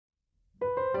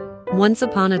Once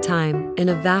upon a time, in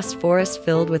a vast forest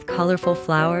filled with colorful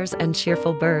flowers and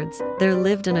cheerful birds, there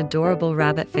lived an adorable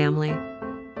rabbit family.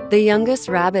 The youngest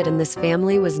rabbit in this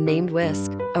family was named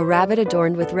Whisk, a rabbit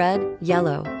adorned with red,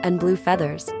 yellow, and blue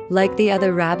feathers. Like the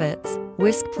other rabbits,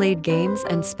 Whisk played games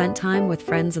and spent time with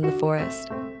friends in the forest.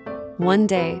 One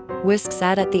day, Whisk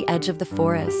sat at the edge of the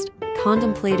forest,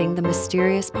 contemplating the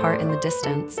mysterious part in the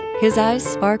distance. His eyes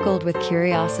sparkled with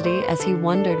curiosity as he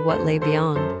wondered what lay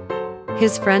beyond.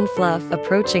 His friend Fluff,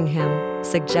 approaching him,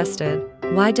 suggested,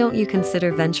 "Why don't you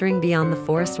consider venturing beyond the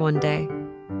forest one day?"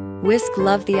 Whisk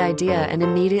loved the idea and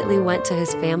immediately went to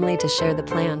his family to share the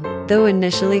plan. Though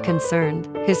initially concerned,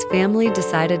 his family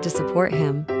decided to support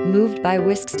him, moved by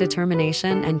Whisk's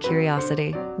determination and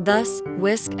curiosity. Thus,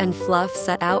 Whisk and Fluff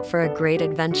set out for a great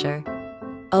adventure.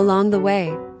 Along the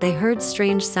way, they heard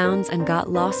strange sounds and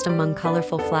got lost among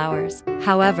colorful flowers.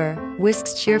 However,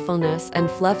 Whisk's cheerfulness and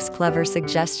Fluff's clever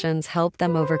suggestions helped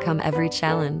them overcome every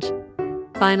challenge.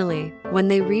 Finally, when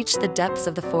they reached the depths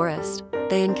of the forest,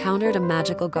 they encountered a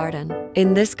magical garden.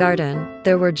 In this garden,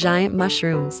 there were giant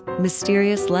mushrooms,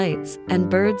 mysterious lights, and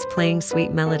birds playing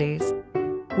sweet melodies.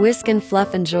 Whisk and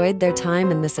Fluff enjoyed their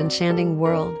time in this enchanting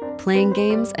world, playing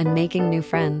games and making new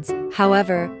friends.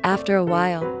 However, after a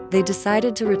while, they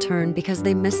decided to return because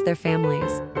they missed their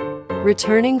families.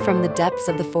 Returning from the depths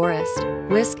of the forest,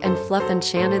 Whisk and Fluff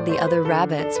enchanted the other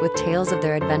rabbits with tales of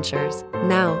their adventures.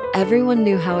 Now, everyone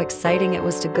knew how exciting it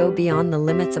was to go beyond the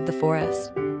limits of the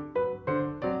forest.